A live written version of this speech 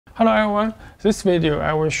Hello everyone, this video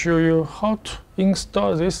I will show you how to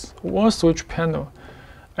install this wall switch panel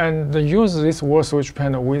and use this wall switch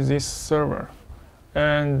panel with this server.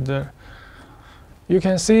 And you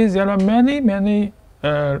can see there are many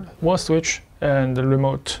wall switch and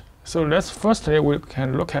remote. So let's firstly we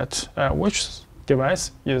can look at which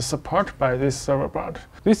device is supported by this server board.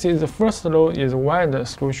 This is the first row is wired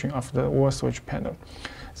solution of the wall switch panel.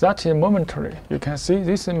 That is momentary. You can see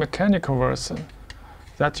this is mechanical version.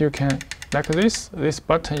 That you can, like this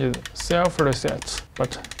button is self-reset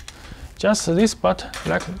button. Just this button,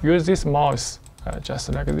 like use this mouse,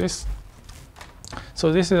 just like this.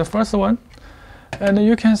 So this is the first one. And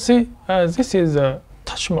you can see this is the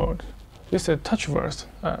touch mode. This is touch version.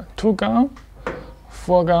 2 gun,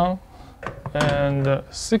 4 gun, and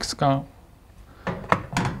 6 gun,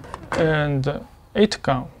 and 8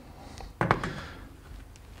 gun.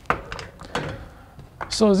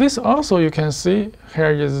 So this also you can see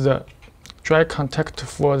here is the dry contact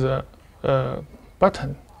for the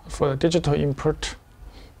button for the digital input,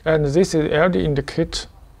 and this is LED indicate,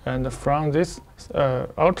 and from this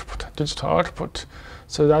output, digital output,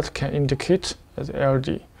 so that can indicate as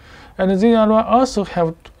LED. And they also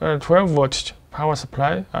have 12 voltage power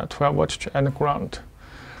supply, 12 voltage and ground.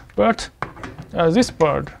 But this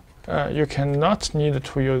board you cannot need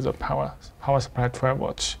to use the power supply 12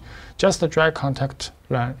 volts, just the dry contact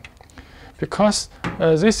line, because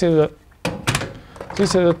this is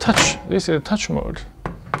a touch mode.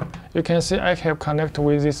 You can see I have connected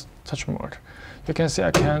with this touch mode. You can see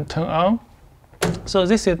I can turn on. So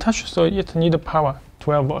this is touch, so it need power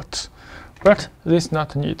 12 volts, but this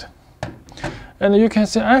not need. And you can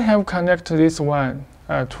see I have connected this one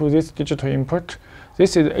to this digital input.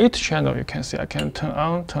 This is 8 channel. You can see I can turn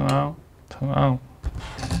on, turn on, turn on.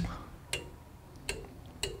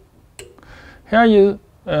 Here is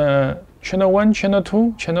channel 1, channel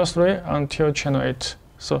 2, channel 3 until channel 8.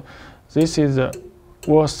 So this is the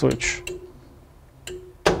wall switch.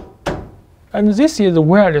 And this is the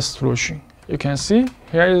wireless solution. You can see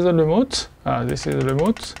here is the remote. This is the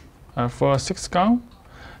remote for 6 gun.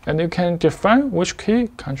 And you can define which key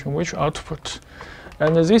control which output.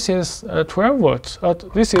 And this is 12 volts.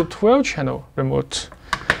 This is 12 channel remote.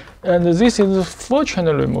 And this is 4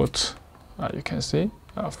 channel remote. You can see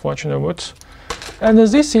 4 channel remote. And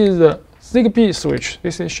this is the Zigbee switch.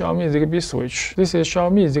 This is Xiaomi Zigbee switch. This is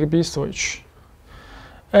Xiaomi Zigbee switch.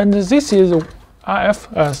 And this is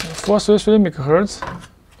RF 433 MHz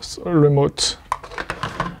remote.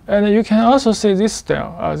 And you can also see this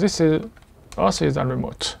style. This is also is a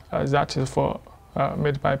remote. That is for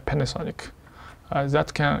made by Panasonic.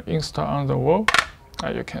 That can install on the wall.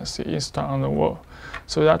 You can see install on the wall,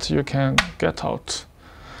 so that you can get out.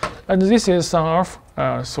 And this is on-off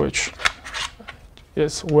switch.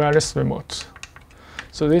 It's wireless remote.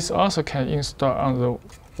 So this also can install on the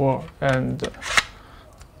wall and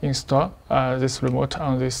install this remote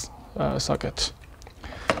on this socket.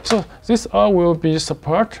 So this all will be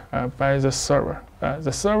supported by the server.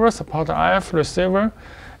 The server supports RF receiver,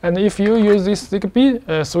 and if you use this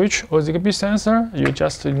Zigbee switch or Zigbee sensor, you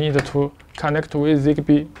just need to connect with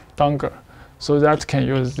Zigbee dongle, so that can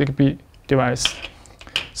use Zigbee device.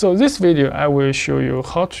 So this video I will show you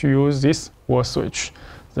how to use this wall switch,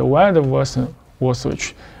 the wired version wall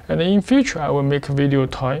switch. And in future I will make a video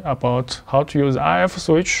talking about how to use RF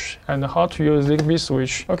switch and how to use Zigbee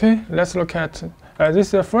switch. Okay, let's look at this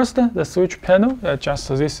is the first the switch panel. Just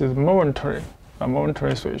this is momentary, a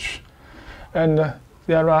momentary switch, and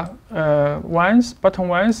there are button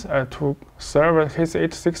ones to server his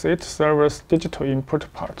 868 server's digital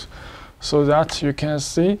input part, so that you can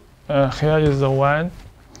see here is the one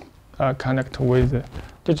connect with the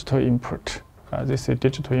digital input. This is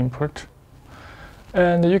digital input,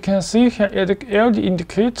 and you can see here the LED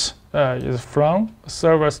indicate is from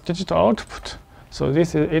server's digital output. So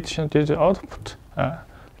this is 8 digital output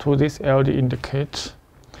to this LED indicate.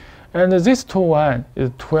 And this 2-1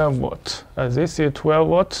 is 12 volt. This is 12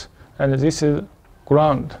 volt, and this is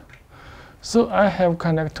ground. So I have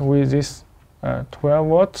connected with this 12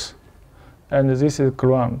 volt, and this is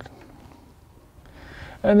ground.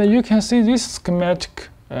 And you can see this schematic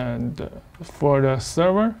and for the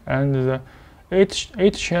server and the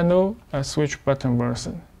 8 channel switch button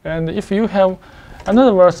version. And if you have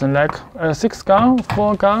another version like 6 gun,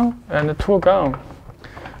 4 gun, and 2 gun,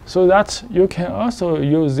 so that you can also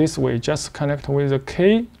use this way, just connect with the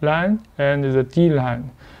K line and the D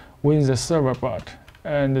line with the server board.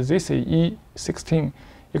 And this is E16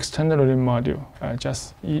 external module.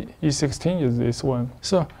 Just E16 is this one.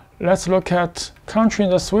 So let's look at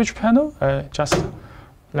controlling the switch panel. Just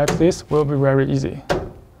like this will be very easy.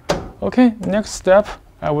 Okay, next step,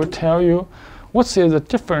 I will tell you what is the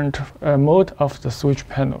different mode of the switch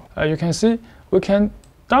panel. You can see we can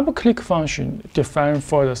double-click function define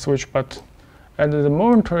for the switch button, and the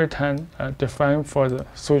momentary time defined for the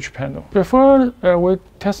switch panel. Before we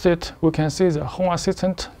test it, we can see the Home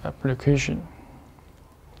Assistant application.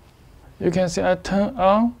 You can see I turn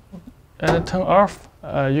on and turn off.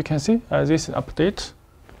 You can see this is update,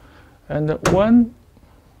 and 1,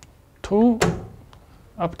 2,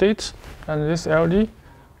 update, and this LED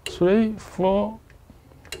 3, 4,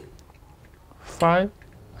 5,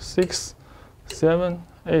 6, 7,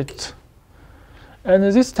 8. And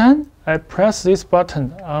this time I press this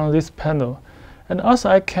button on this panel, and also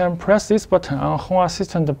I can press this button on Home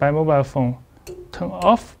Assistant by mobile phone. Turn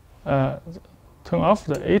off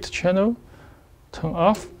the 8 channel, turn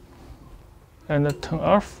off, and turn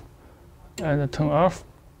off, and turn off,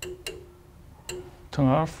 turn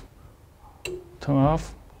off, turn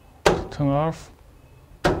off, turn off,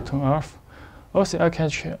 turn off. Also, I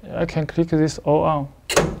can click this all on.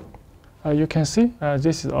 You can see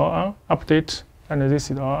this is all on, update, and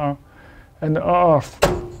this is all on, and all off,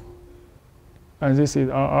 and this is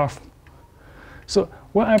all off. So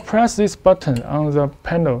when I press this button on the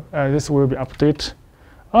panel, this will be update.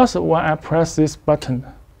 Also, when I press this button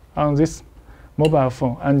on this mobile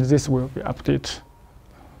phone, and this will be update.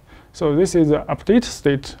 So this is the update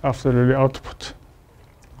state of the relay output.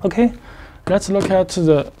 Okay, let's look at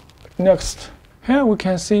the next. Here we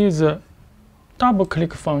can see the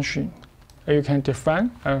double-click function you can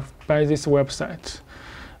define by this website.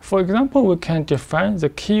 For example, we can define the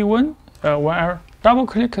key 1. When I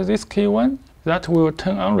double-click this key 1, that will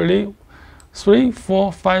turn on relay 3,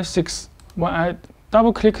 4, 5, 6. When I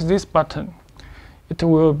double-click this button, it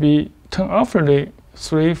will be turn off relay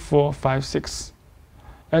 3, 4, 5, 6.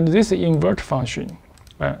 And this is invert function.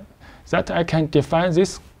 That I can define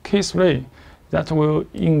this key 3 that will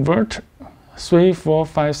invert 3, 4,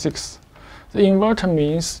 5, 6. The inverter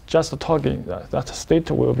means just toggling that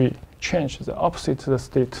state will be changed, the opposite the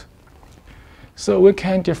state. So we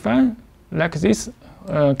can define like this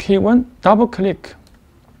key 1, double click.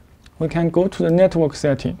 We can go to the network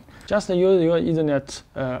setting. Just use your Ethernet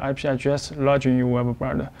IP address, log in your web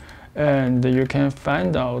browser, and you can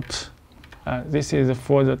find out this is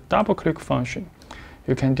for the double click function.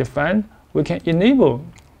 You can define, we can enable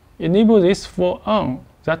this for on,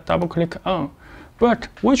 that double click on. But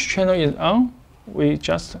which channel is on? We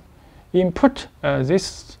just input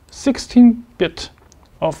this 16-bit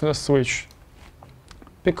of the switch,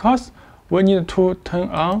 because we need to turn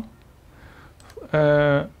on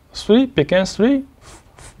 3,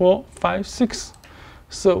 4, 5, 6.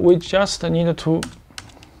 So we just need to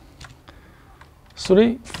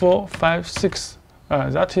 3, 4, 5, 6.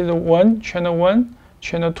 That is channel 1,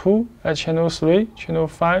 channel 2, channel 3, channel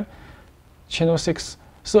 5, channel 6.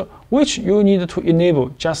 So which you need to enable,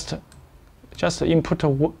 just input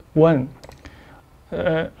 1.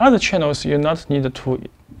 Other channels you not need to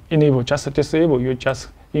enable, just disable, you just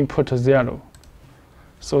input 0.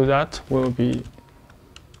 So that will be,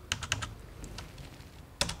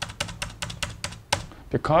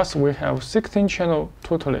 because we have 16 channels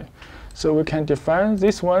totally. So we can define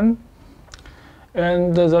this one,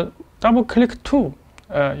 and the double click 2,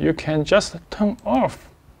 you can just turn off.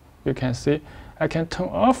 You can see I can turn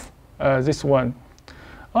off this one.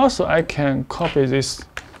 Also, I can copy this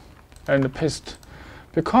and paste,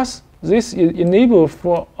 because this is enable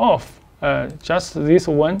for off. Just this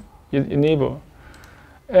one is enable,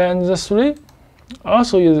 and the 3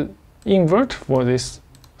 also is invert for this.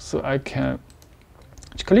 So I can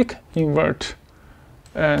click invert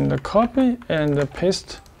and copy and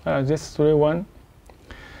paste this 3 one.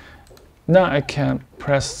 Now I can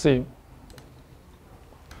press save.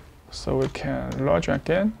 So we can log in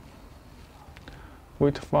again.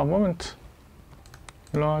 Wait for a moment.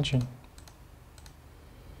 Log in.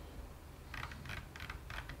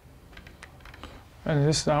 And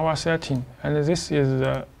this is our setting. And this is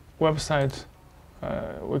the website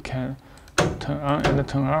we can turn on and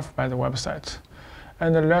turn off by the website.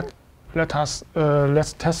 And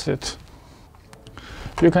let's test it.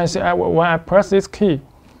 You can see when I press this key,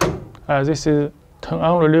 this is turn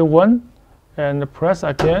on relay 1, and press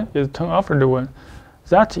again is turn off relay 1.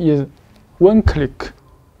 That is 1 click.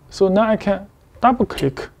 So now I can double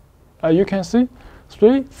click. You can see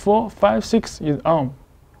 3, 4, 5, 6 is on.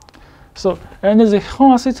 So, and the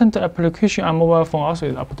Home Assistant application on mobile phone also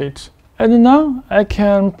is updated. And now I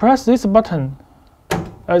can press this button.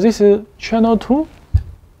 This is channel 2,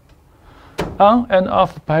 on and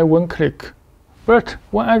off by 1 click. But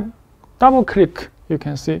when I double click, you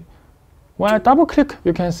can see, when I double click,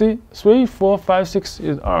 you can see 3, 4, 5, 6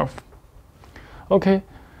 is off. Okay,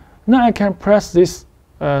 Now I can press this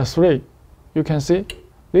 3. You can see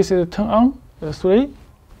this is turn on 3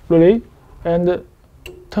 relay and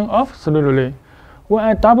turn off 3 relay. When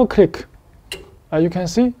I double click, you can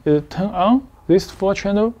see it turn on this 4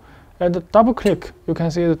 channel, and double click, you can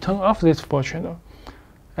see it turn off this 4 channel,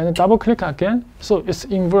 and double click again, so it's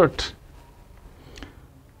invert.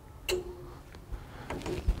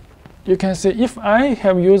 You can see if I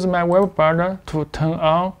have used my web browser to turn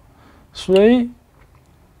on 3,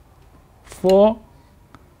 4,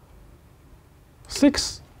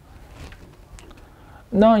 6.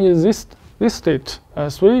 Now in this state,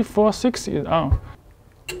 3, 4, 6 is on.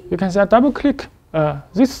 You can see I double click,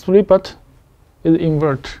 this 3 button is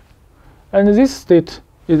invert, and this state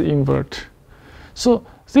is invert. So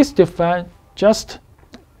this define just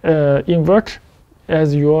invert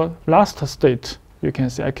as your last state. You can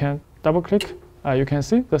see I can double click, you can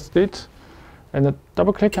see the state, and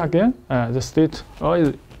double click again, the state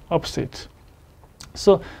is opposite.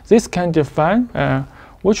 So this can define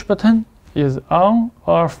which button is on,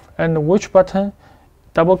 off, and which button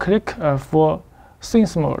double click for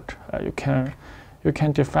scenes mode. You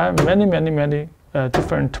can define many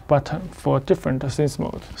different buttons for different scenes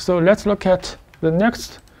mode. So let's look at the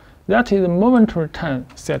next. That is momentary time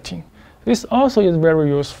setting. This also is very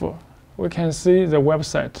useful. We can see the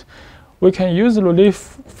website. We can use relay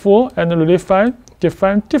 4 and relay 5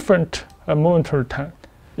 define different momentary time.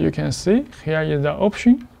 You can see here is the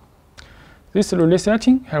option. This relay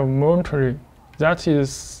setting have momentary. That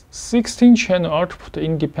is 16 channel output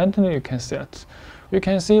independently you can set. You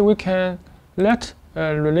can see we can let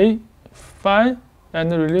relay 5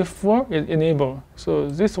 and relay 4 is enabled. So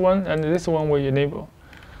this one and this one will enable.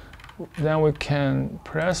 Then we can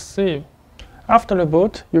press save. After the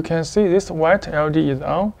boot, you can see this white LED is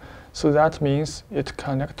on. So that means it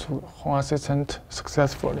connects to Home Assistant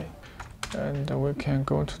successfully. And we can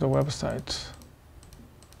go to the website.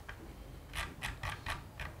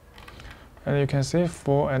 And you can see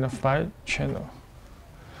 4 and 5 channel.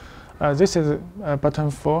 This is button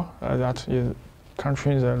 4 that is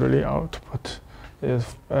controlling the relay output. Is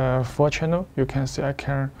 4 channel. You can see I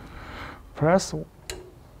can press.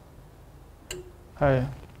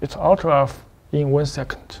 It's auto off in 1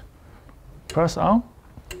 second. Press on,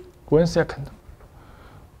 1 second,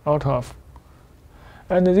 auto off.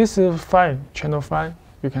 And this is 5, channel 5.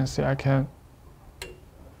 You can see I can.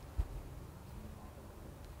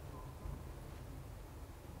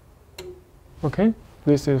 Okay,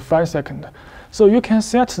 this is 5 seconds. So you can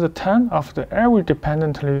set the time of the every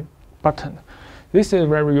dependently button. This is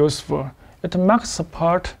very useful. It max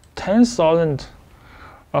support 10,000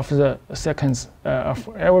 of the seconds of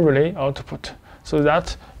every relay output. So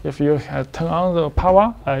that if you have turn on the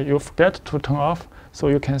power, you forget to turn off. So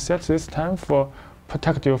you can set this time for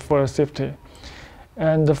protect you for safety.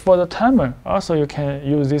 And for the timer, also you can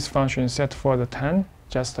use this function set for the time.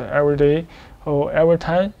 Just every day or every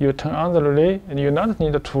time you turn on the relay, and you not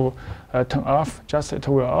need to turn off. Just it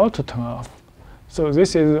will auto turn off. So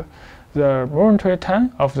this is the momentary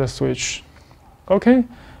time of the switch. Okay,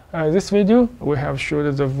 this video we have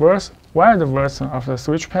showed the wide version of the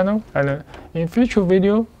switch panel, and in future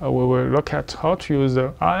video we will look at how to use the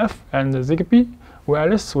RF and the ZigBee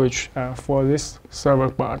wireless switch for this server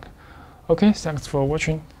board. Okay, thanks for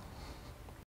watching.